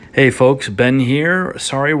Hey folks, Ben here.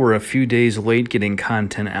 Sorry we're a few days late getting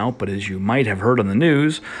content out, but as you might have heard on the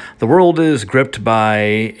news, the world is gripped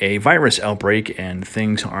by a virus outbreak and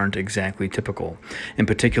things aren't exactly typical. In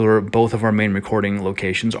particular, both of our main recording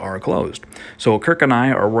locations are closed. So Kirk and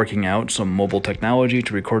I are working out some mobile technology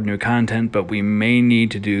to record new content, but we may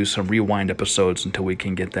need to do some rewind episodes until we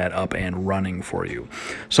can get that up and running for you.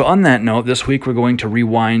 So on that note, this week we're going to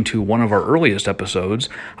rewind to one of our earliest episodes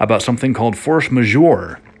about something called force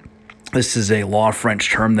majeure. This is a law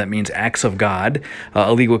French term that means acts of God,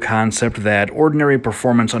 a legal concept that ordinary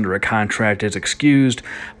performance under a contract is excused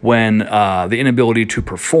when the inability to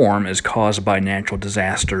perform is caused by natural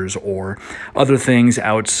disasters or other things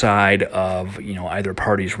outside of either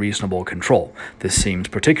party's reasonable control. This seems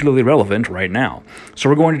particularly relevant right now. So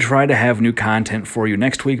we're going to try to have new content for you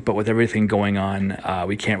next week, but with everything going on,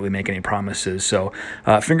 we can't really make any promises. So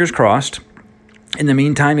fingers crossed. In the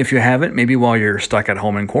meantime, if you haven't, maybe while you're stuck at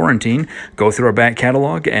home in quarantine, go through our back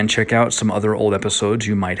catalog and check out some other old episodes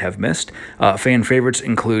you might have missed. Fan favorites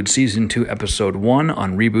include Season 2, Episode 1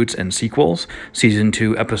 on reboots and sequels, Season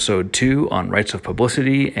 2, Episode 2 on rights of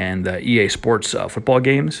publicity and EA Sports football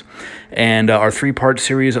games, and our 3-part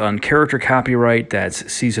series on character copyright,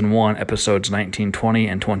 that's Season 1, Episodes 19, 20,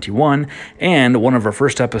 and 21, and one of our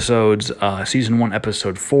first episodes, Season 1,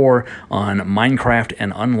 Episode 4 on Minecraft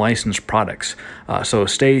and unlicensed products. So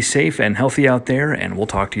stay safe and healthy out there, and we'll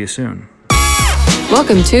talk to you soon.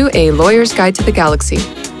 Welcome to A Lawyer's Guide to the Galaxy,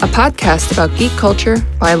 a podcast about geek culture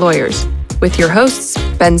by lawyers, with your hosts,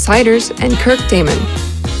 Ben Siders and Kirk Damon.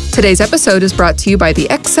 Today's episode is brought to you by the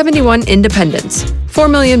X-71 Independence. 4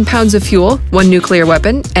 million pounds of fuel, 1 nuclear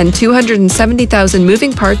weapon, and 270,000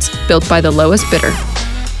 moving parts built by the lowest bidder.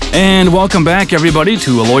 And welcome back, everybody,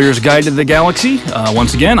 to A Lawyer's Guide to the Galaxy.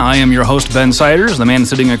 Once again, I am your host, Ben Siders. The man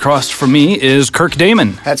sitting across from me is Kirk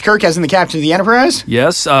Damon. That's Kirk, as in the captain of the Enterprise?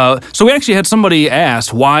 Yes. So we actually had somebody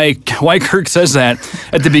ask why Kirk says that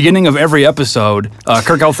at the beginning of every episode.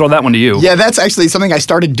 Kirk, I'll throw that one to you. Yeah, that's actually something I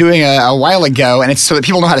started doing a while ago, and it's so that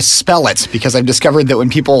people know how to spell it, because I've discovered that when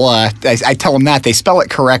people, I tell them that, they spell it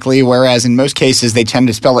correctly, whereas in most cases they tend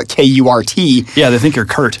to spell it K-U-R-T. Yeah, they think you're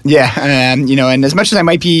Kurt. Yeah, and as much as I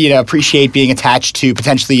might be appreciate being attached to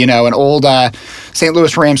potentially, an old St.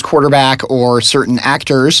 Louis Rams quarterback or certain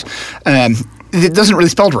actors, it doesn't really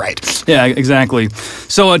spelled right. Yeah, exactly.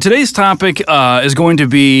 So today's topic is going to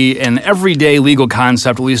be an everyday legal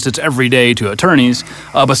concept, at least it's everyday to attorneys,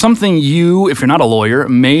 but something you, if you're not a lawyer,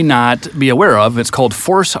 may not be aware of. It's called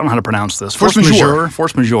I don't know how to pronounce this. Force majeure.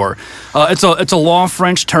 Force majeure. It's a law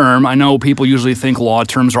French term. I know people usually think law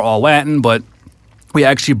terms are all Latin, but we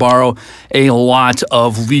actually borrow a lot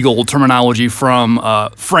of legal terminology from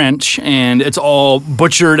French, and it's all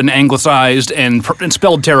butchered and anglicized and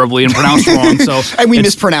spelled terribly and pronounced wrong. So and we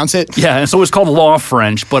mispronounce it. Yeah, and so it's called law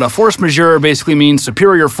French. But a force majeure basically means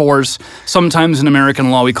superior force. Sometimes in American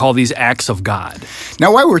law we call these acts of God.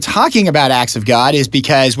 Now, why we're talking about acts of God is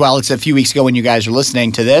because, well, it's a few weeks ago when you guys are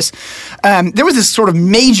listening to this, there was this sort of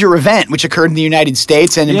major event which occurred in the United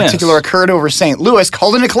States, and in particular occurred over St. Louis,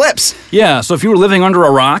 called an eclipse. Yeah, so if you were living under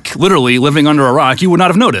a rock, literally living under a rock, you would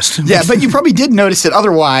not have noticed. Yeah, but you probably did notice it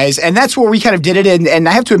otherwise, and that's where we kind of did it. And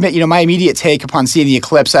I have to admit, my immediate take upon seeing the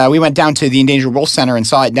eclipse, we went down to the Endangered Wolf Center and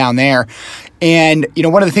saw it down there. And,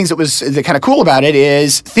 one of the things that was kind of cool about it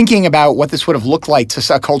is thinking about what this would have looked like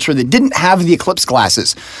to a culture that didn't have the eclipse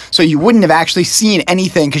glasses. So you wouldn't have actually seen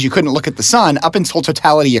anything because you couldn't look at the sun up until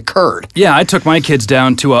totality occurred. Yeah, I took my kids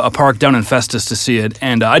down to a park down in Festus to see it,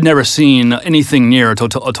 and I'd never seen anything near a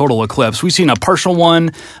total eclipse. We've seen a partial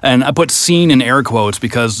one, and I put seen in air quotes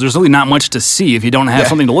because there's really not much to see if you don't have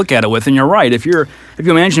something to look at it with. And you're right, if you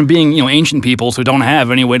imagine being ancient peoples who don't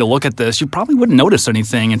have any way to look at this, you probably wouldn't notice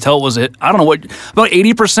anything until it was about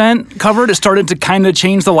 80% covered. It started to kind of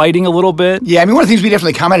change the lighting a little bit. Yeah, one of the things we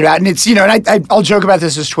definitely commented about, and it's, and I'll joke about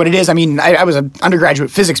this as to what it is. I was an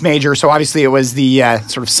undergraduate physics major, so obviously it was the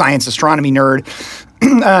sort of science astronomy nerd.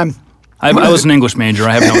 I was an English major.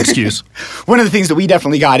 I have no excuse. One of the things that we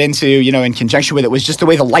definitely got into, in conjunction with it was just the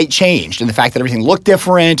way the light changed and the fact that everything looked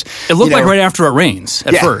different. It looked like right after it rains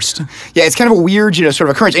at first. Yeah, it's kind of a weird, sort of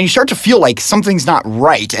occurrence. And you start to feel like something's not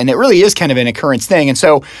right. And it really is kind of an occurrence thing. And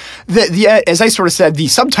so, as I sort of said, the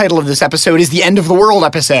subtitle of this episode is the End of the World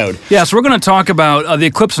episode. Yeah, so we're going to talk about the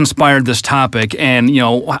eclipse inspired this topic and,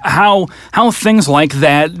 how things like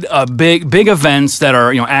that, big events that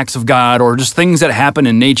are, acts of God or just things that happen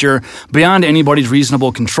in nature beyond anybody's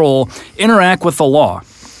reasonable control, interact with the law.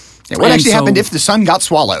 Yeah, what actually happened if the sun got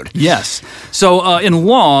swallowed? Yes. So in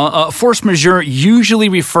law, force majeure usually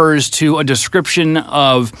refers to a description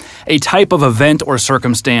of a type of event or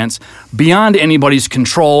circumstance beyond anybody's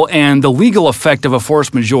control, and the legal effect of a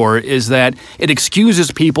force majeure is that it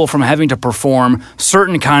excuses people from having to perform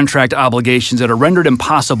certain contract obligations that are rendered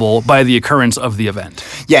impossible by the occurrence of the event.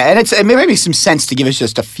 Yeah, and it may make some sense to give us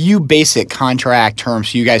just a few basic contract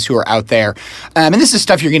terms for you guys who are out there. And this is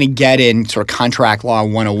stuff you're going to get in sort of Contract Law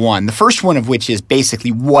 101. The first one of which is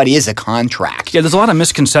basically what is a contract. Yeah, there's a lot of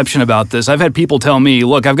misconception about this. I've had people tell me,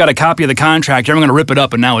 look, I've got a copy of the contract, I'm going to rip it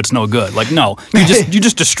up and now it's no good. Like, no, you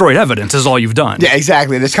just destroyed evidence is all you've done. Yeah,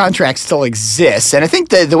 exactly. This contract still exists. And I think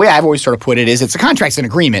the way I've always sort of put it is it's a contract's an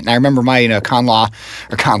agreement. And I remember my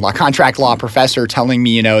contract law professor telling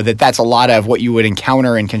me, that that's a lot of what you would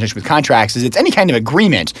encounter in conjunction with contracts is it's any kind of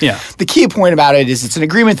agreement. Yeah. The key point about it is it's an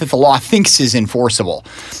agreement that the law thinks is enforceable.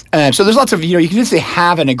 So there's lots of, you can just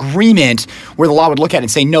have an agreement where the law would look at it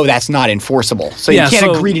and say, no, that's not enforceable. So you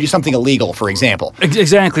can't agree to do something illegal, for example.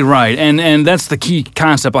 Exactly right. And that's the key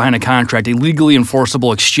concept behind a contract, a legally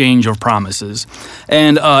enforceable exchange of promises.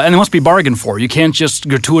 And it must be bargained for. You can't just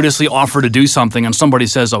gratuitously offer to do something and somebody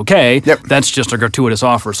says, okay, that's just a gratuitous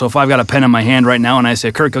offer. So if I've got a pen in my hand right now and I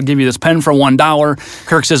say, Kirk, I'll give you this pen for $1,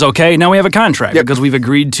 Kirk says, okay, now we have a contract because we've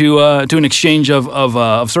agreed to an exchange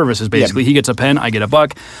of services, basically. He gets a pen, I get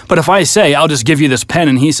 $1. But if I say, I'll just give you this pen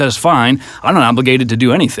and he says, fine, I'm not obligated to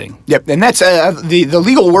do anything. Yep, and that's the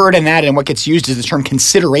legal word in that and what gets used is the term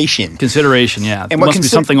consideration. Consideration, yeah. And it must be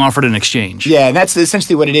something offered in exchange. Yeah, and that's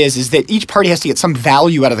essentially what it is that each party has to get some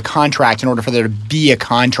value out of the contract in order for there to be a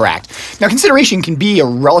contract. Now, consideration can be a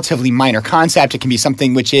relatively minor concept. It can be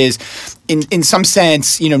something which is, in some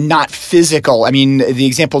sense, not physical. I mean, the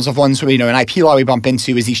examples of ones, in IP law we bump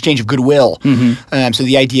into is the exchange of goodwill. Mm-hmm. So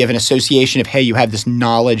the idea of an association of, hey, you have this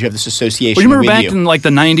knowledge of this association with you. Remember back in like the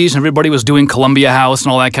 90s and everybody was doing Columbia House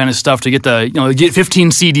and all that kind of stuff to get get 15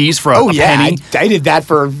 CDs for a penny? I did that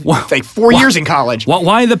for like 4 years in college.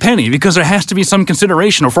 Why the penny? Because there has to be some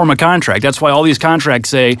consideration or form of contract. That's why all these contracts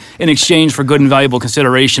say in exchange for good and valuable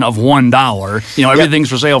consideration of $1, everything's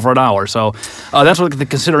for sale for $1. So that's what the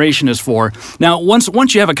consideration is for. Now,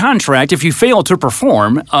 once you have a contract, if you fail to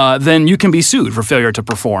perform, then you can be sued for failure to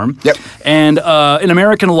perform. Yep. And in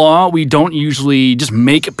American law, we don't usually just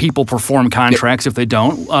make people perform contracts if they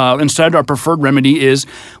don't. Instead, our preferred remedy is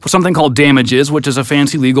something called damages, which is a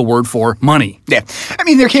fancy legal word for money. Yeah. I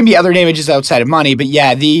mean, there can be other damages outside of money, but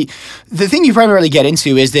yeah, the thing you primarily get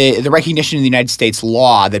into is the recognition in the United States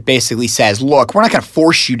law that basically says, look, we're not going to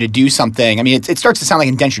force you to do something. I mean, it starts to sound like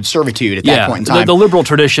indentured servitude at that point in time. The liberal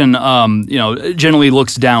tradition, generally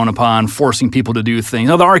looks down upon forcing people to do things.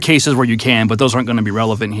 Now, there are cases where you can, but those aren't going to be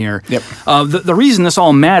relevant here. Yep. The reason this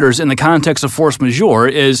all matters in the context of force majeure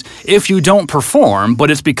is if you don't perform,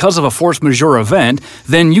 but it's because of a force majeure event,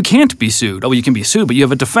 then you can't be sued. Oh, you can be sued, but you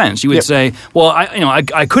have a defense. You would say, well,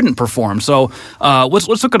 I couldn't perform. So let's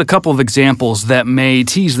look at a couple of examples that may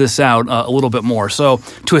tease this out a little bit more. So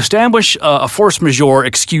to establish a force majeure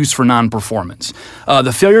excuse for non-performance,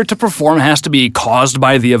 the failure to perform has to be caused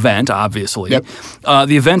by the event, obviously. Yep.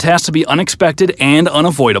 The event has to be unexpected and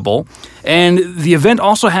unavoidable. And the event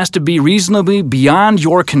also has to be reasonably beyond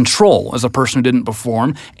your control as a person who didn't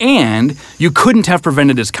perform, and you couldn't have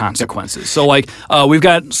prevented its consequences. So, we've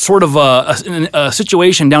got sort of a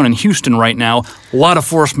situation down in Houston right now, a lot of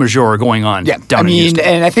force majeure going on down in Houston.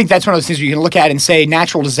 And I think that's one of those things where you can look at and say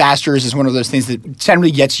natural disasters is one of those things that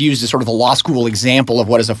generally gets used as sort of a law school example of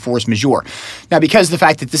what is a force majeure. Now, because of the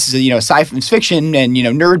fact that this is a science fiction and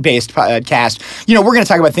nerd-based podcast, we're going to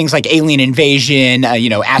talk about things like alien invasion,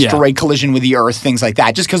 asteroid collision with the Earth, things like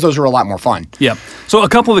that, just because those are a lot more fun. Yeah. So a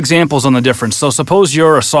couple of examples on the difference. So suppose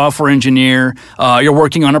you're a software engineer, you're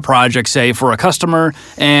working on a project, say, for a customer,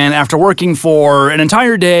 and after working for an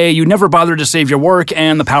entire day, you never bothered to save your work,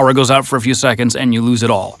 and the power goes out for a few seconds, and you lose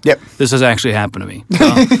it all. Yep. This has actually happened to me,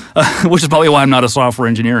 which is probably why I'm not a software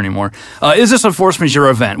engineer anymore. Is this a force majeure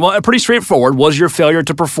event? Well, pretty straightforward. Was your failure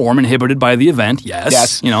to perform inhibited by the event?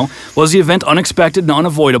 Yes. Was the event unexpected and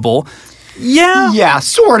unavoidable? Yeah. Yeah,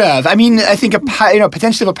 sort of. I mean, I think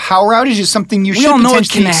potentially a power outage is something you should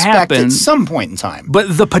potentially expect at some point in time.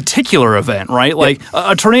 But the particular event, right? Like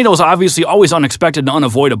a tornado is obviously always unexpected and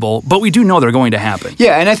unavoidable, but we do know they're going to happen.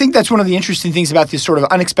 Yeah, and I think that's one of the interesting things about this sort of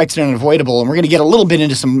unexpected and unavoidable, and we're going to get a little bit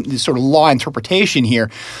into some sort of law interpretation here.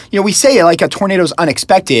 We say like a tornado's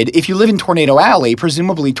unexpected. If you live in Tornado Alley,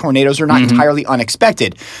 presumably tornadoes are not entirely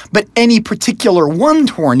unexpected, but any particular one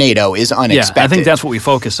tornado is unexpected. Yeah, I think that's what we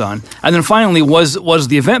focus on. And then finally, was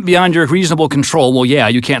the event beyond your reasonable control? Well, yeah,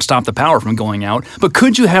 you can't stop the power from going out, but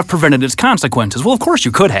could you have prevented its consequences? Well, of course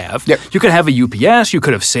you could have. Yep. You could have a UPS, you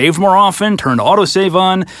could have saved more often, turned autosave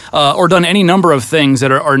on, or done any number of things that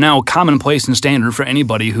are now commonplace and standard for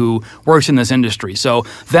anybody who works in this industry. So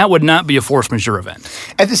that would not be a force majeure event.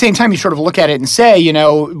 At the same time, you sort of look at it and say,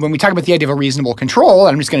 when we talk about the idea of a reasonable control,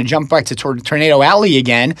 and I'm just going to jump back to Tornado Alley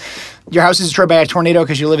again. Your house is destroyed by a tornado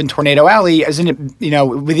because you live in Tornado Alley. Isn't it,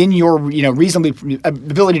 within your, reasonably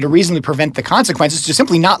ability to reasonably prevent the consequences to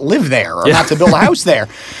simply not live there or not to build a house there?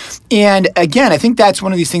 And again, I think that's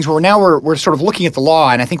one of these things where now we're sort of looking at the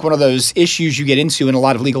law, and I think one of those issues you get into in a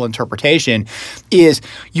lot of legal interpretation is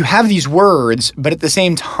you have these words, but at the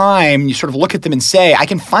same time, you sort of look at them and say, I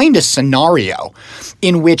can find a scenario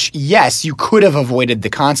in which, yes, you could have avoided the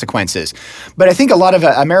consequences. But I think a lot of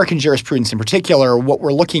American jurisprudence in particular, what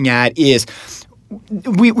we're looking at is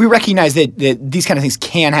we recognize that these kind of things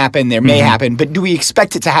can happen, there may happen, but do we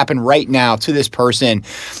expect it to happen right now to this person?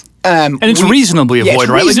 And it's reasonably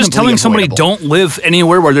avoidable, right? Like just telling somebody avoidable. Don't live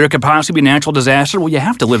anywhere where there could possibly be natural disaster. Well, you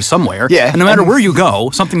have to live somewhere. Yeah. And no matter where you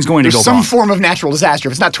go, something's going to go There's some wrong. form of natural disaster.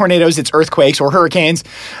 If it's not tornadoes, it's earthquakes or hurricanes.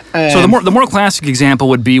 So the more classic example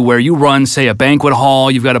would be where you run, say, a banquet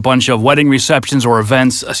hall, you've got a bunch of wedding receptions or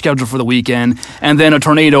events scheduled for the weekend, and then a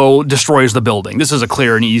tornado destroys the building. This is a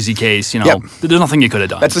clear and easy case. There's nothing you could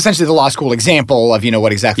have done. That's essentially the law school example of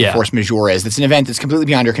what exactly force majeure is. It's an event that's completely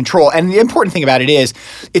beyond your control. And the important thing about it is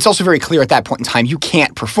it's also very clear at that point in time you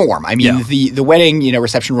can't perform. I mean, the wedding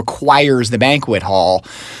reception requires the banquet hall.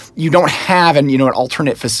 You don't have an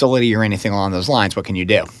alternate facility or anything along those lines. What can you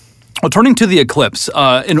do? Well, turning to the eclipse,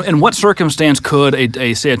 in what circumstance could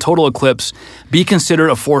a total eclipse be considered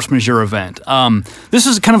a force majeure event? This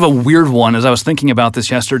is kind of a weird one as I was thinking about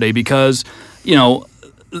this yesterday because,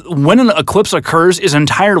 when an eclipse occurs is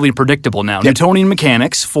entirely predictable now. Yep. Newtonian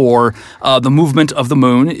mechanics for the movement of the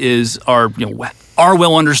moon are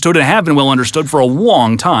well understood and have been well understood for a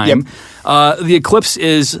long time. Yep. The eclipse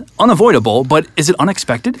is unavoidable, but is it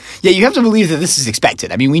unexpected? Yeah, you have to believe that this is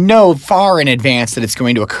expected. I mean, we know far in advance that it's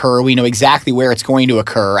going to occur. We know exactly where it's going to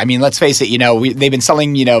occur. I mean, let's face it, they've been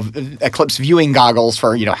selling, eclipse viewing goggles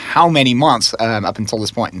for, how many months up until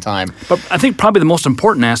this point in time. But I think probably the most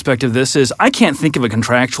important aspect of this is I can't think of a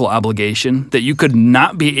contractual obligation that you could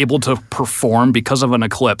not be able to perform because of an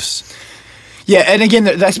eclipse. Yeah, and again,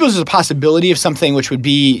 I suppose there's a possibility of something which would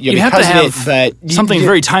be you because have to have of it, but something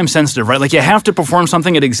very time sensitive, right? Like you have to perform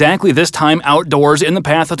something at exactly this time outdoors in the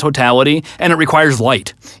path of totality, and it requires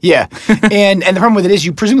light. Yeah, and the problem with it is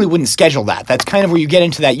you presumably wouldn't schedule that. That's kind of where you get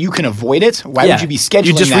into that. You can avoid it. Why would you be scheduling?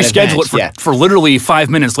 You just that reschedule event? it for literally 5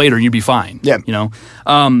 minutes later, and you'd be fine. Yeah,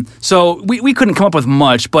 So we couldn't come up with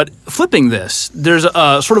much, but flipping this, there's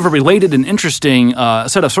a sort of a related and interesting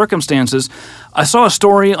set of circumstances. I saw a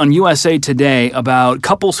story on USA Today about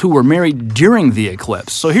couples who were married during the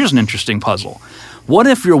eclipse. So here's an interesting puzzle. What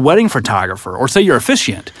if your wedding photographer, or say your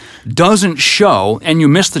officiant, doesn't show and you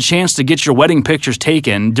miss the chance to get your wedding pictures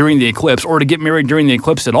taken during the eclipse or to get married during the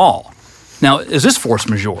eclipse at all? Now, is this force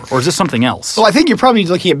majeure or is this something else? Well, I think you're probably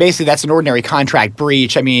looking at basically that's an ordinary contract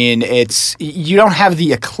breach. I mean, you don't have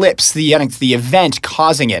the eclipse, the event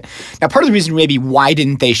causing it. Now, part of the reason maybe why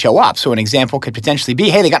didn't they show up? So an example could potentially be,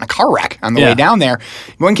 hey, they got in a car wreck on the way down there.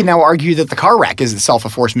 One can now argue that the car wreck is itself a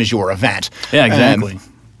force majeure event. Yeah, exactly.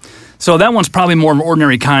 So that one's probably more of an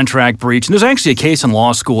ordinary contract breach. And there's actually a case in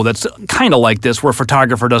law school that's kind of like this where a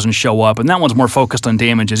photographer doesn't show up, and that one's more focused on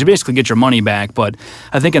damages. You basically get your money back, but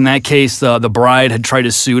I think in that case, the bride had tried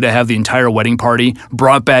to sue to have the entire wedding party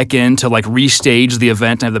brought back in to restage the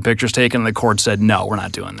event and have the pictures taken, and the court said, no, we're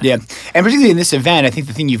not doing that. Yeah, and particularly in this event, I think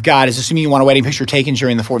the thing you've got is assuming you want a wedding picture taken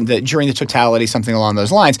during the totality, something along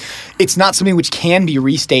those lines, it's not something which can be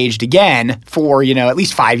restaged again for, at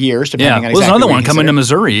least 5 years, depending on exactly there's another what one coming to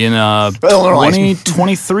Missouri in Illinois.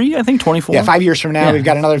 2023, I think, 24. Yeah, 5 years from now, we've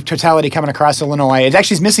got another totality coming across Illinois. It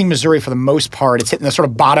actually is missing Missouri for the most part. It's hitting the sort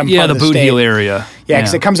of bottom part of the Boot state. Heel area. Yeah,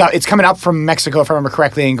 because it's coming up from Mexico, if I remember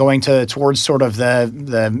correctly, and going towards sort of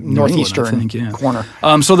the northeastern corner.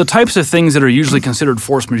 So the types of things that are usually considered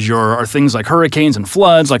force majeure are things like hurricanes and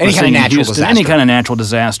floods, like any we're saying in Houston, disaster. any kind of natural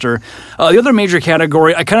disaster. The other major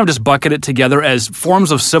category, I kind of just bucket it together as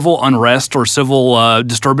forms of civil unrest or civil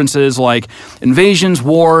disturbances like invasions,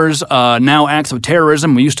 wars, now acts of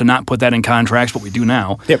terrorism. We used to not put that in contracts, but we do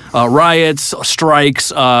now. Riots,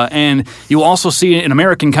 strikes, and you also see in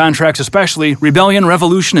American contracts especially rebellion rebellion,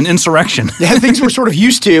 revolution, and insurrection. Yeah, things we're sort of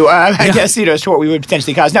used to, I guess, as to what we would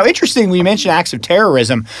potentially cause. Now, interesting, when you mentioned acts of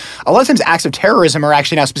terrorism, a lot of times acts of terrorism are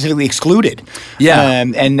actually now specifically excluded. Yeah.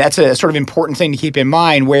 And that's a sort of important thing to keep in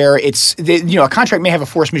mind, where a contract may have a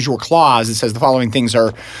force majeure clause that says the following things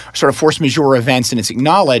are sort of force majeure events, and it's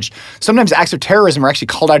acknowledged. Sometimes acts of terrorism are actually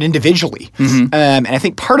called out individually. And I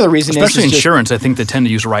think part of the reason especially is insurance, I think they tend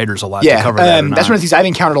to use riders a lot to cover that. That's one of the things I've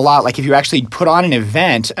encountered a lot. Like if you actually put on an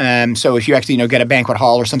event, so if you actually get a banquet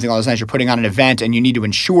hall or something along those lines, you're putting on an event and you need to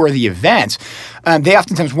insure the event, they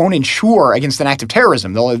oftentimes won't insure against an act of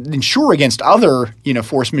terrorism. They'll insure against other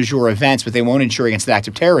force majeure events, but they won't insure against an act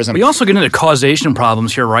of terrorism. We also get into causation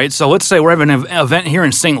problems here, right? So let's say we're having an event here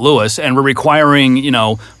in St. Louis and we're requiring,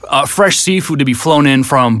 fresh seafood to be flown in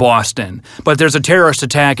from Boston. But there's a terrorist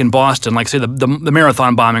attack in Boston, like say the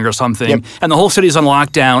marathon bombing or something, and the whole city's on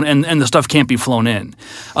lockdown and the stuff can't be flown in.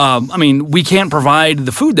 We can't provide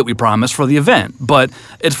the food that we promised for the event, but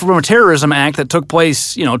it's from a terrorism act that took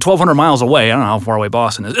place, 1,200 miles away. I don't know how far away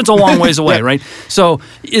Boston is. It's a long ways away, right? So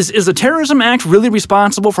is the terrorism act really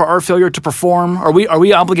responsible for our failure to perform? Are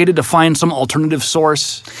we obligated to find some alternative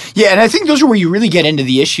source? Yeah, and I think those are where you really get into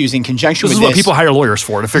the issues in conjunction with this. This is what people hire lawyers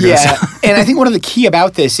for, to figure this out. And I think one of the key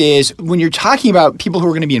about this is when you're talking about people who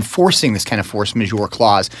are going to be enforcing this kind of force majeure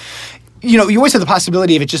clause, you always have the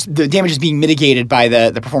possibility of the damage is being mitigated by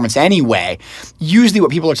the performance anyway. Usually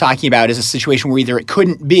what people are talking about is a situation where either it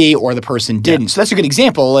couldn't be or the person didn't. So that's a good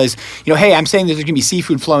example is, hey, I'm saying that there's going to be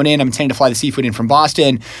seafood flown in. I'm intending to fly the seafood in from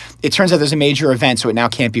Boston. It turns out there's a major event, so it now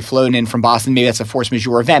can't be flown in from Boston. Maybe that's a force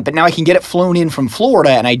majeure event. But now I can get it flown in from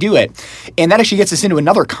Florida, and I do it. And that actually gets us into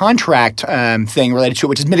another contract thing related to it,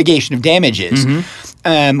 which is mitigation of damages.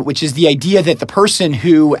 Which is the idea that the person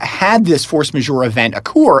who had this force majeure event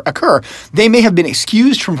occur, they may have been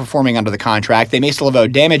excused from performing under the contract. They may still have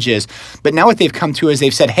owed damages, but now what they've come to is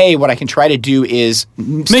they've said, hey, what I can try to do is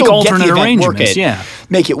make alternate arrangements,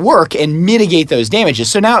 make it work and mitigate those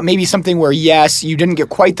damages. So now it may be something where, yes, you didn't get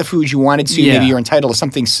quite the food you wanted to. Maybe you're entitled to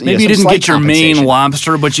something. Maybe you didn't get your main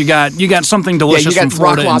lobster, but you got something delicious from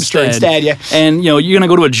Florida rock lobster instead. And you're going to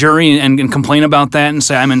go to a jury and complain about that and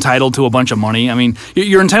say I'm entitled to a bunch of money. I mean,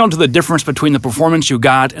 you're entitled to the difference between the performance you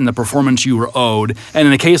got and the performance you were owed. And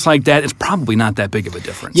in a case like that, it's probably not that big of a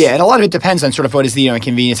difference. Yeah, and a lot of it depends on sort of what is the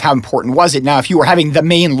inconvenience, how important was it. Now, if you were having the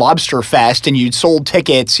Maine Lobster Fest and you'd sold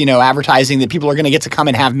tickets, advertising that people are going to get to come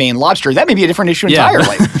and have Maine lobster, that may be a different issue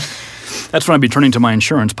entirely. That's when I'd be turning to my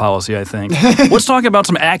insurance policy, I think. Let's talk about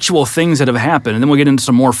some actual things that have happened, and then we'll get into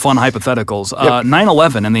some more fun hypotheticals.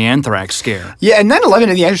 9/11 and the anthrax scare. Yeah, and 9/11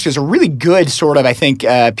 and the anthrax scare is a really good sort of, I think,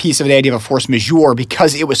 piece of the idea of a force majeure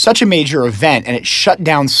because it was such a major event and it shut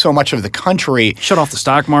down so much of the country. Shut off the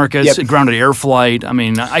stock markets, it grounded air flight. I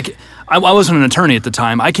mean, I wasn't an attorney at the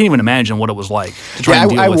time. I can't even imagine what it was like to try and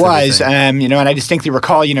deal with was, everything. and I distinctly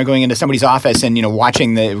recall, going into somebody's office and,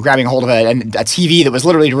 grabbing a hold of a TV that was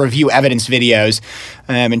literally to review evidence videos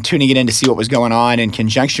and tuning it in to see what was going on in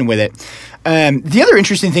conjunction with it. The other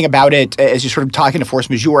interesting thing about it, as you're sort of talking to force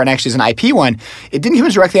majeure, and actually as an IP one, it didn't come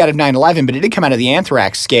directly out of 9/11, but it did come out of the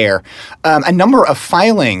anthrax scare. A number of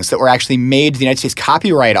filings that were actually made to the United States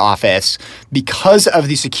Copyright Office because of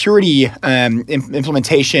the security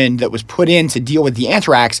implementation that was put in to deal with the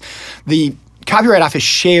anthrax. The Copyright Office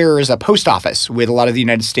shares a post office with a lot of the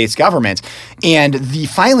United States government, and the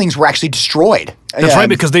filings were actually destroyed. That's right,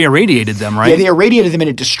 because they irradiated them, right? Yeah, they irradiated them, and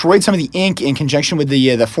it destroyed some of the ink in conjunction with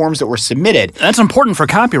the forms that were submitted. That's important for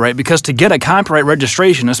copyright, because to get a copyright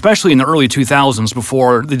registration, especially in the early 2000s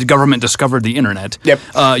before the government discovered the internet,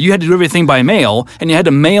 you had to do everything by mail, and you had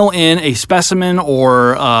to mail in a specimen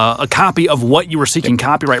or a copy of what you were seeking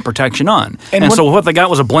copyright protection on. And so what they got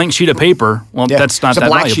was a blank sheet of paper. Well, that's not that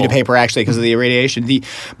valuable. It's a black sheet of paper, actually, because of the irradiation.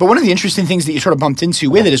 But one of the interesting things that you sort of bumped into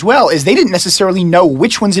with it as well is they didn't necessarily know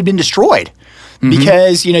which ones had been destroyed.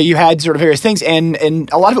 Because, you had sort of various things, and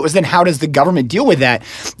a lot of it was then how does the government deal with that?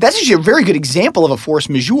 That's actually a very good example of a force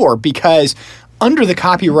majeure because under the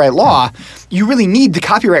copyright law, you really need the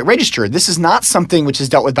copyright registered. This is not something which is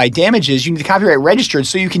dealt with by damages. You need the copyright registered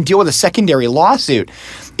so you can deal with a secondary lawsuit.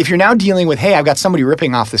 If you're now dealing with, hey, I've got somebody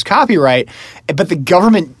ripping off this copyright, but the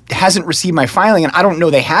government hasn't received my filing, and I don't know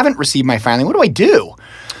they haven't received my filing, what do I do?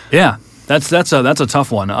 Yeah. That's a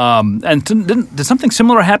tough one. And did something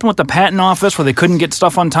similar happen with the patent office where they couldn't get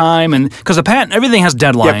stuff on time? And because everything has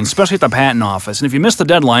deadlines, especially at the patent office. And if you miss the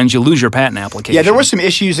deadlines, you lose your patent application. Yeah, there were some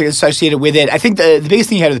issues associated with it. I think the biggest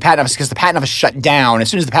thing you had with the patent office is because the patent office shut down. As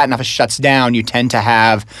soon as the patent office shuts down, you tend to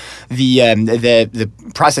have the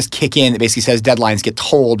process kick in that basically says deadlines get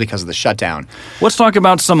told because of the shutdown. Let's talk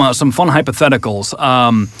about some fun hypotheticals.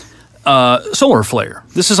 solar flare.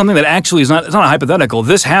 This is something that actually it's not a hypothetical.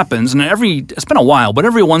 This happens, and it's been a while, but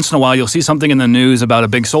every once in a while you'll see something in the news about a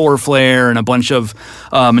big solar flare and a bunch of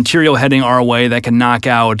material heading our way that can knock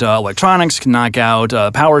out electronics, can knock out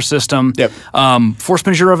power system. Yep. Force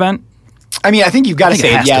majeure event. I mean, I think you've got to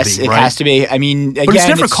say yes. It right? has to be. I mean,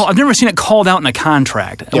 again, but I've never seen it called out in a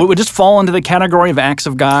contract. Yep. It would just fall into the category of acts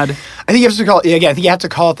of God. I think you have to call it. Again, I think you have to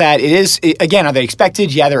call it that. It is. Again, are they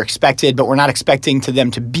expected? Yeah, they're expected, but we're not expecting them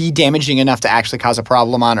to be damaging enough to actually cause a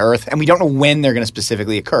problem on Earth, and we don't know when they're going to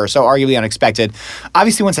specifically occur. So, arguably unexpected.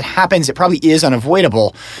 Obviously, once it happens, it probably is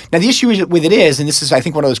unavoidable. Now, the issue with it is, and this is, I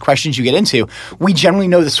think, one of those questions you get into. We generally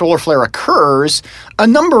know the solar flare occurs a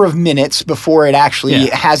number of minutes before it actually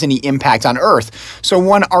has any impact on Earth. So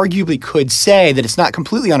one arguably could say that it's not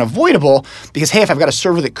completely unavoidable because, hey, if I've got a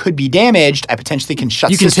server that could be damaged, I potentially can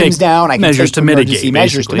shut systems down. I can measures take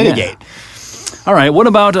measures to mitigate. All right. What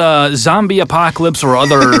about zombie apocalypse or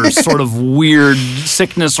other sort of weird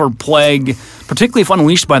sickness or plague, particularly if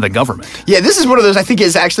unleashed by the government? Yeah, this is one of those I think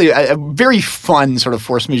is actually a very fun sort of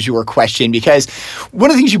force majeure question because one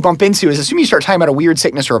of the things you bump into is assuming you start talking about a weird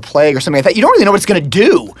sickness or a plague or something like that, you don't really know what it's going to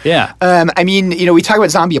do. Yeah. I mean, we talk about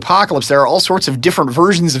zombie apocalypse. There are all sorts of different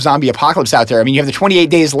versions of zombie apocalypse out there. I mean, you have the 28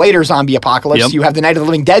 days later zombie apocalypse. Yep. You have the Night of the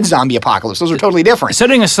Living Dead zombie apocalypse. Those are totally different.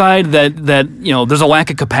 Setting aside that there's a lack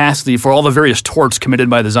of capacity for all the various torts committed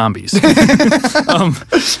by the zombies. That'll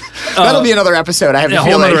be another episode. I have a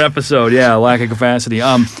whole other episode. Yeah, lack of capacity.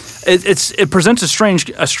 It presents a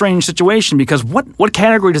strange situation because what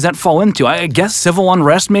category does that fall into? I guess civil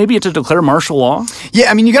unrest, maybe, to declare martial law? Yeah,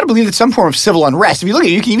 I mean, you got to believe it's some form of civil unrest. If you look at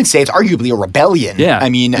it, you can even say it's arguably a rebellion. Yeah. I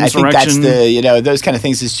mean, I think that's those kind of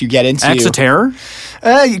things as you get into. Acts of terror?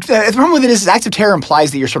 The problem with it is acts of terror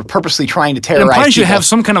implies that you're sort of purposely trying to terrorize people. It implies people. You have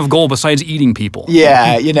some kind of goal besides eating people.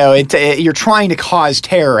 Yeah, you're trying to cause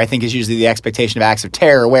terror, I think, is usually the expectation of acts of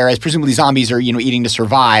terror, whereas presumably zombies are, eating to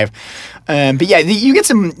survive. But yeah, you get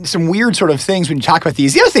some weird sort of things when you talk about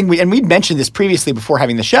these. The other thing, and we'd mentioned this previously before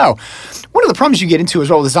having the show, one of the problems you get into as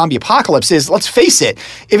well with the zombie apocalypse is, let's face it,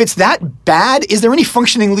 if it's that bad, is there any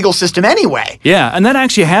functioning legal system anyway? Yeah, and that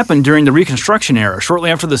actually happened during the Reconstruction era. Shortly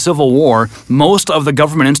after the Civil War, most of the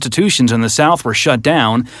government institutions in the South were shut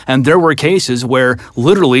down, and there were cases where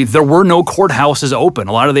literally there were no courthouses open.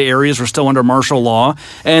 A lot of the areas were still under martial law,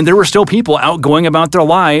 and there were still people out going about their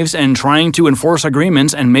lives and trying to enforce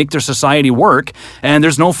agreements and make their society work, and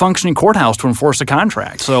there's no functioning courthouse to enforce a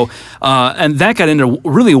contract. So, and that got into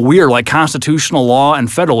really weird, like constitutional law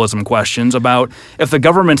and federalism questions about if the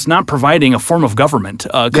government's not providing a form of government,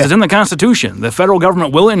 because it's in the Constitution. The federal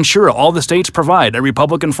government will ensure all the states provide a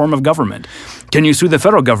Republican form of government. Can you sue the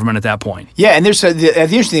federal government at that point? Yeah, and there's the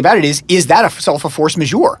interesting thing about it is that itself a force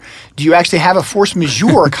majeure? Do you actually have a force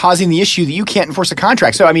majeure causing the issue that you can't enforce a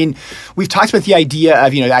contract? So, I mean, we've talked about the idea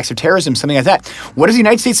of, acts of terrorism, something like that. What if the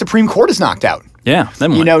United States Supreme Court is knocked out? Yeah,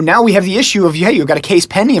 then what? Now we have the issue of, you've got a case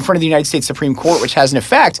pending in front of the United States Supreme Court, which has an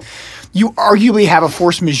effect. You arguably have a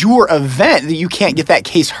force majeure event that you can't get that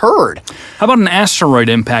case heard. How about an asteroid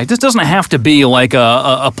impact? This doesn't have to be like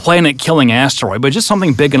a planet-killing asteroid, but just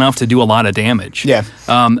something big enough to do a lot of damage. Yeah.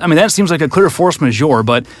 I mean, that seems like a clear force majeure,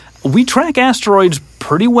 but we track asteroids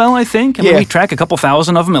pretty well, I think. I mean, we track a couple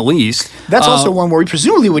thousand of them at least. That's also one where we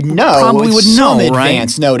presumably would know. Probably would know, some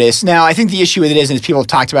advance notice. Now, I think the issue with it is, and as people have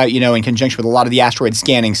talked about, in conjunction with a lot of the asteroid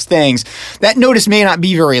scanning things, that notice may not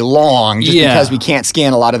be very long just because we can't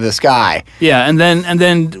scan a lot of the sky. Yeah, and then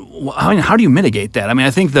how do you mitigate that? I mean,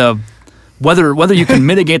 I think whether you can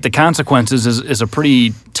mitigate the consequences is a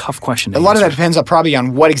pretty tough question to answer. A lot of that depends probably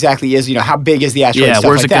on what exactly is, how big is the asteroid,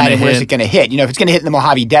 stuff like that, and where's it going to hit. If it's going to hit in the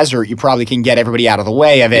Mojave Desert, you probably can get everybody out of the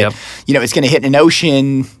way of it. Yep. It's going to hit in an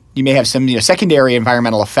ocean. You may have some secondary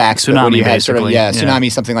environmental effects. Tsunami, basically.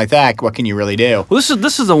 Tsunami, something like that. What can you really do? Well,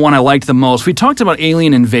 this is the one I liked the most. We talked about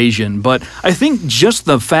alien invasion, but I think just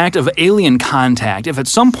the fact of alien contact, if at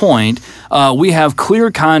some point we have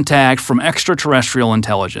clear contact from extraterrestrial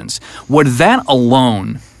intelligence, would that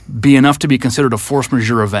alone be enough to be considered a force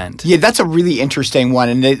majeure event? Yeah, that's a really interesting one.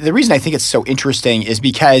 And the reason I think it's so interesting is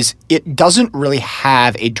because it doesn't really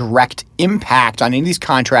have a direct impact on any of these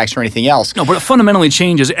contracts or anything else. No, but it fundamentally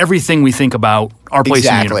changes everything we think about our place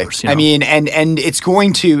in the universe. I mean, and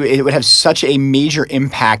it would have such a major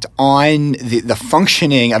impact on the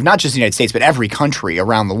functioning of not just the United States, but every country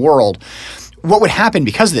around the world. what would happen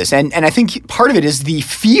because of this. And I think part of it is the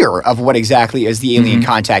fear of what exactly is the alien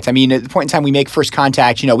contact. I mean, at the point in time we make first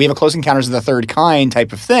contact, we have a Close Encounters of the Third Kind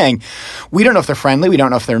type of thing. We don't know if they're friendly. We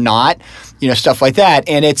don't know if they're not, stuff like that.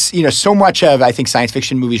 And it's, so much of, I think, science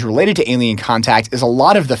fiction movies related to alien contact is a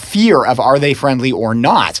lot of the fear of are they friendly or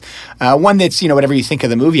not. One that's, whatever you think of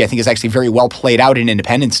the movie, I think is actually very well played out in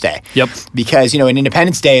Independence Day. Yep. Because, in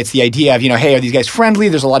Independence Day, it's the idea of, hey, are these guys friendly?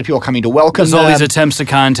 There's a lot of people coming to welcome them. There's all these attempts to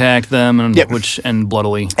contact them, and which end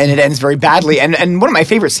bloodily. And it ends very badly. And one of my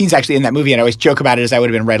favorite scenes actually in that movie, and I always joke about it as I would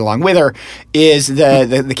have been right along with her, is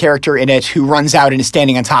the character in it who runs out and is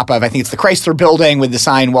standing on top of, I think it's the Chrysler building with the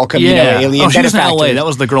sign, welcome, alien she was in benefactors. L.A. That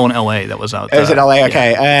was the girl in L.A. that was out there. It was in L.A.,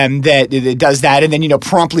 okay. That does that and then,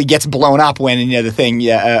 promptly gets blown up when, the thing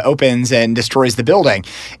opens and destroys the building.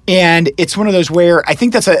 And it's one of those where I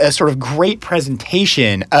think that's a sort of great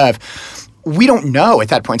presentation of we don't know at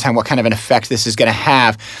that point in time what kind of an effect this is going to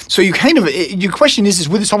have. So your question is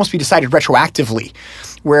would this almost be decided retroactively?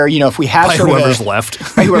 Where, if we have by sort whoever's of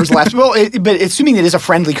left. By whoever's left. Well, but assuming it is a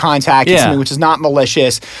friendly contact, it's something which is not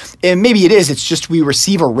malicious, and maybe it is, it's just we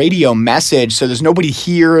receive a radio message, so there's nobody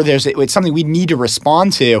here, it's something we need to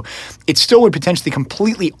respond to, it still would potentially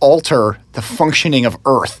completely alter the functioning of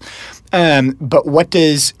Earth. But what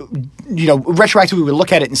does, retroactively we would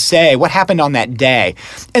look at it and say, what happened on that day?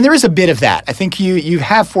 And there is a bit of that. I think you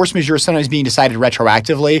have force majeure sometimes being decided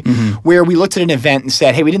retroactively, where we looked at an event and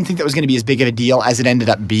said, hey, we didn't think that was going to be as big of a deal as it ended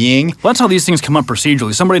up being. Well, that's how these things come up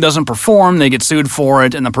procedurally. Somebody doesn't perform, they get sued for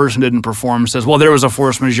it, and the person didn't perform says, well, there was a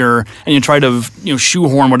force majeure, and you try to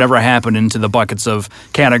shoehorn whatever happened into the buckets of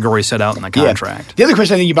categories set out in the contract. Yeah. The other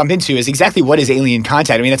question I think you bump into is exactly what is alien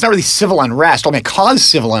contact? I mean, it's not really civil unrest. It may cause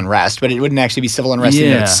civil unrest, but it wouldn't actually be civil unrest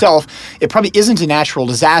in itself. It probably isn't a natural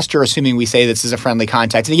disaster, assuming we say this is a friendly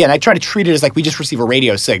contact. And again, I try to treat it as like we just receive a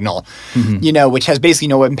radio signal, which has basically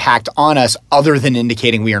no impact on us other than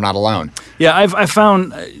indicating we are not alone. Yeah, I've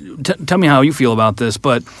found, tell me how you feel about this,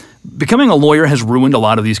 but becoming a lawyer has ruined a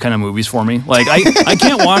lot of these kind of movies for me. Like, I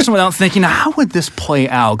can't watch them without thinking, how would this play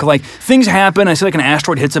out? 'Cause, like, things happen. I see, like, an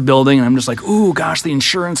asteroid hits a building, and I'm just like, ooh, gosh, the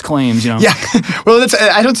insurance claims, Yeah. Well,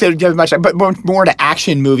 I don't say much, but more to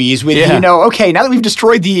action movies with, okay, now that we've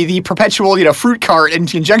destroyed the perpetual, fruit cart in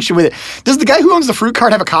conjunction with it, does the guy who owns the fruit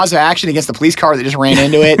cart have a cause of action against the police car that just ran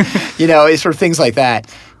into it? It's sort of things like that.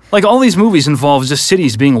 Like, all these movies involve just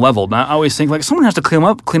cities being leveled. And I always think, like, someone has to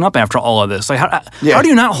clean up after all of this. Like, how do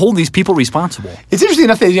you not hold these people responsible? It's interesting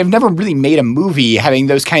enough that they've never really made a movie having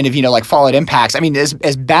those kind of, like, fallout impacts. I mean, as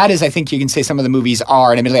bad as I think you can say some of the movies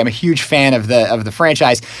are, and admittedly I'm a huge fan of the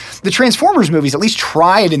franchise, the Transformers movies at least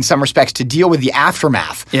tried in some respects to deal with the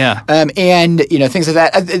aftermath. Yeah. And, things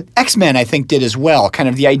like that. X-Men, I think, did as well. Kind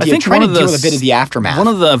of the idea of trying to deal with a bit of the aftermath. One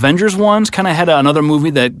of the Avengers ones kind of had another movie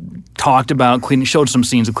that talked about showed some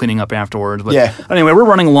scenes of cleaning up afterwards. But anyway, we're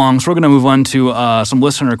running long, so we're going to move on to some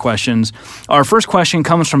listener questions. Our first question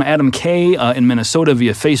comes from Adam K. In Minnesota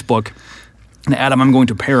via Facebook. And Adam, I'm going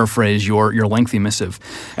to paraphrase your lengthy missive.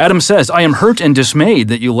 Adam says, I am hurt and dismayed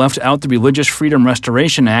that you left out the Religious Freedom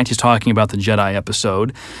Restoration Act. He's talking about the Jedi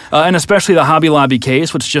episode. And especially the Hobby Lobby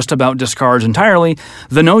case, which just about discards entirely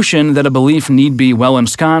the notion that a belief need be well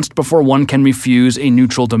ensconced before one can refuse a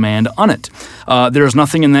neutral demand on it. There is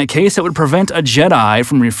nothing in that case that would prevent a Jedi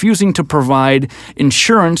from refusing to provide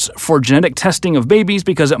insurance for genetic testing of babies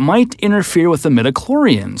because it might interfere with the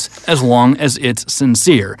midichlorians, as long as it's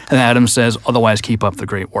sincere. And Adam says, otherwise, keep up the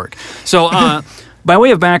great work. So, by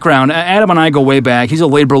way of background, Adam and I go way back. He's a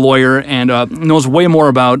labor lawyer and knows way more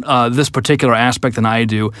about this particular aspect than I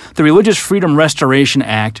do. The Religious Freedom Restoration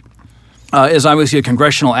Act is obviously a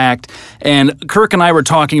congressional act, and Kirk and I were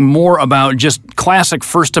talking more about just classic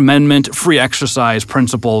First Amendment free exercise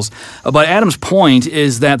principles. But Adam's point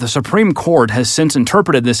is that the Supreme Court has since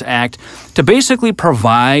interpreted this act to basically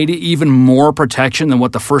provide even more protection than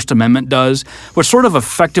what the First Amendment does, which sort of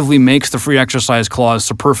effectively makes the free exercise clause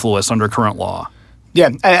superfluous under current law.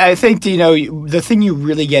 Yeah, I think, the thing you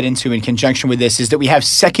really get into in conjunction with this is that we have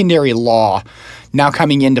secondary law now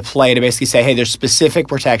coming into play to basically say, hey, there's specific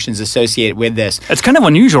protections associated with this. It's kind of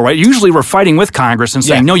unusual, right? Usually we're fighting with Congress and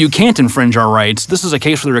saying, no, you can't infringe our rights. This is a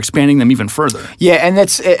case where they're expanding them even further. Yeah, and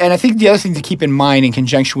I think the other thing to keep in mind in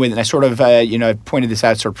conjunction with, and I sort of, I pointed this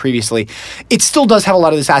out sort of previously, it still does have a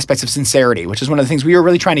lot of this aspects of sincerity, which is one of the things we were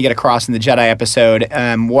really trying to get across in the Jedi episode,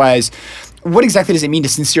 was what exactly does it mean to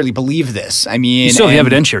sincerely believe this? I mean, you still have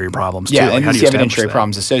evidentiary problems, too. Yeah, Like, and how do the you establish evidentiary that?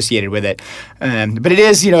 problems associated with it. But it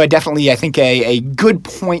is, definitely, I think, a good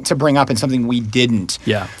point to bring up and something we didn't.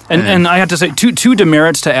 Yeah. And I have to say, two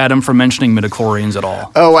demerits to Adam for mentioning midichlorians at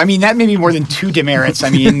all. Oh, I mean, that may be more than two demerits. I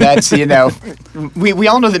mean, that's, we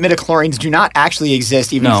all know that midichlorians do not actually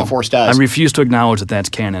exist, even if the Force does. I refuse to acknowledge that that's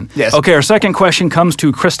canon. Yes. Okay, our second question comes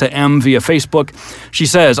to Krista M. via Facebook. She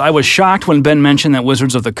says, I was shocked when Ben mentioned that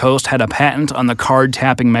Wizards of the Coast had a patent on the card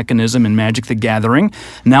tapping mechanism in Magic the Gathering.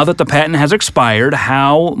 Now that the patent has expired,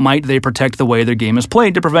 how might they protect the way their game is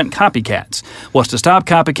played to prevent copycats? What's to stop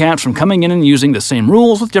copycats from coming in and using the same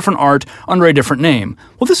rules with different art under a different name?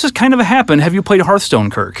 Well, this is kind of a happen. Have you played Hearthstone,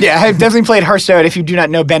 Kirk? Yeah, I've definitely played Hearthstone. If you do not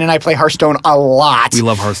know, Ben and I play Hearthstone a lot. We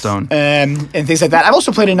love Hearthstone. And things like that. I've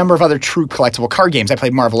also played a number of other true collectible card games. I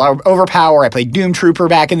played Marvel Overpower. I played Doom Trooper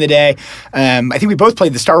back in the day. I think we both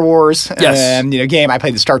played the Star Wars game. I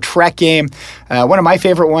played the Star Trek game. One of my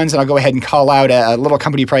favorite ones, and I'll go ahead and call out a little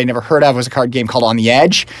company you probably never heard of, was a card game called On the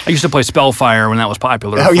Edge. I used to play Spellfire when that was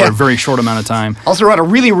popular for a very short amount of time. Also wrote a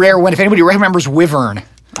really rare one, if anybody remembers Wyvern.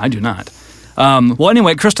 I do not. Well,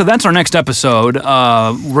 anyway, Krista, that's our next episode.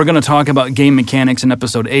 We're going to talk about game mechanics in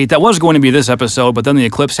episode 8. That was going to be this episode, but then the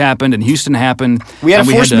eclipse happened and Houston happened. We had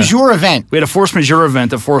a force majeure event. We had a force majeure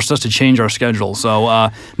event that forced us to change our schedule.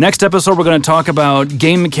 So next episode, we're going to talk about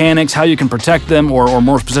game mechanics, how you can protect them, or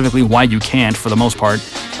more specifically, why you can't for the most part.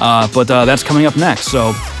 But that's coming up next.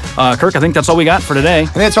 So, Kirk, I think that's all we got for today. I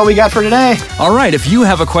think that's all we got for today. All right. If you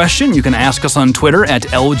have a question, you can ask us on Twitter at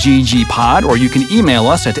LGGPod, or you can email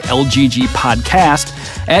us at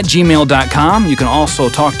lggpodcast@gmail.com. You can also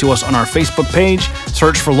talk to us on our Facebook page.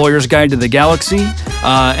 Search for Lawyer's Guide to the Galaxy.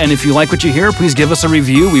 And if you like what you hear, please give us a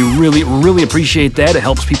review. We really, really appreciate that. It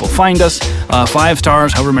helps people find us. 5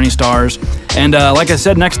 stars, however many stars. And like I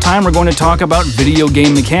said, next time we're going to talk about video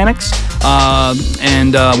game mechanics.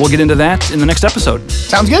 And we'll get into that in the next episode.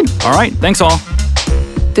 Sounds good. All right. Thanks all.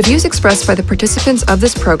 The views expressed by the participants of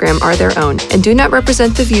this program are their own and do not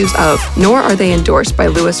represent the views of, nor are they endorsed by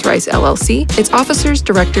Lewis Rice LLC, its officers,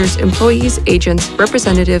 directors, employees, agents,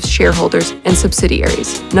 representatives, shareholders, and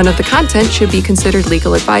subsidiaries. None of the content should be considered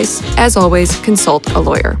legal advice. As always, consult a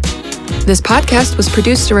lawyer. This podcast was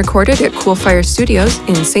produced and recorded at Cool Fire Studios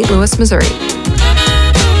in St. Louis, Missouri.